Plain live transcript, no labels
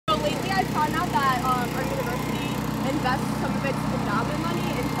invest some of its endowment money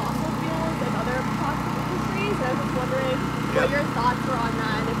in fossil fuels and other fossil industries. And I was just wondering what your thoughts were on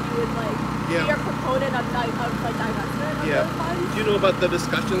that, and if you would like be a proponent of divestment of those funds. Do you know about the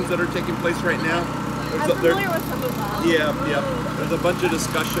discussions that are taking place right now? I'm familiar with some of them. There's a bunch of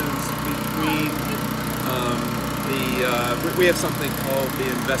discussions between we have something called the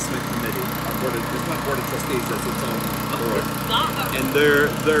investment committee. Our board it's not board of trustees, it's its own board. And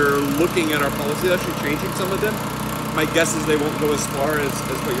they're looking at our policy, actually changing some of them. My guess is they won't go as far as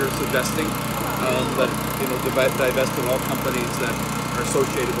what you're suggesting, but divest in all companies that are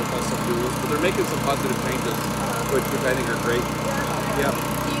associated with fossil fuels. But they're making some positive changes, which I think are great. Do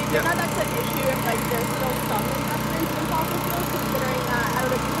you think that that's an issue if like there's still some investments in fossil fuels, considering that, I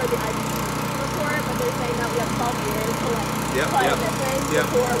don't know if you heard the IPCC report, but they're saying that we have 12 years to like cut emissions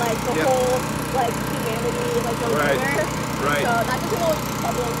before like the whole like humanity like goes nowhere. Right. So that's just a little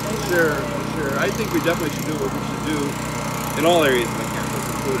troubling thing. Sure. I think we definitely should do what we should do in all areas of the campus,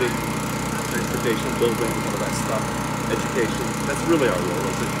 including transportation, buildings, all that stuff, education. That's really our role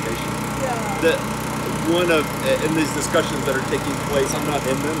is education. In these discussions that are taking place, I'm not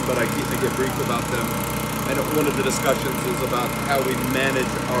in them, but I get briefed about them. I know one of the discussions is about how we manage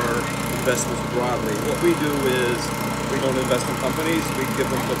our investments broadly. What we do is we don't invest in companies, we give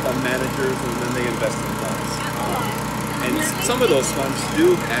them to fund managers, and then they invest in funds. And some of those funds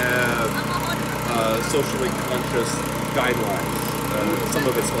do have socially conscious guidelines. Some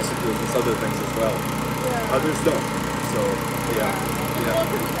of it's fossil fuels, and other things as well. Others don't. So,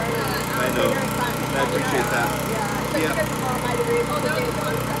 I know. I appreciate that. Because my degree is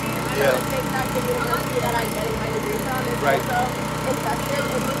sustainability studies, so I think that the university that I'm getting my degree from is also invested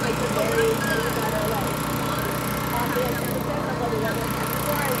in like the very things that are like on the antithesis of what we want to account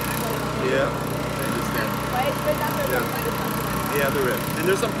for. I understand. But it's good that there's some kind of stuff. There is. And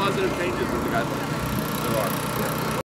there's some positive changes in the guidelines.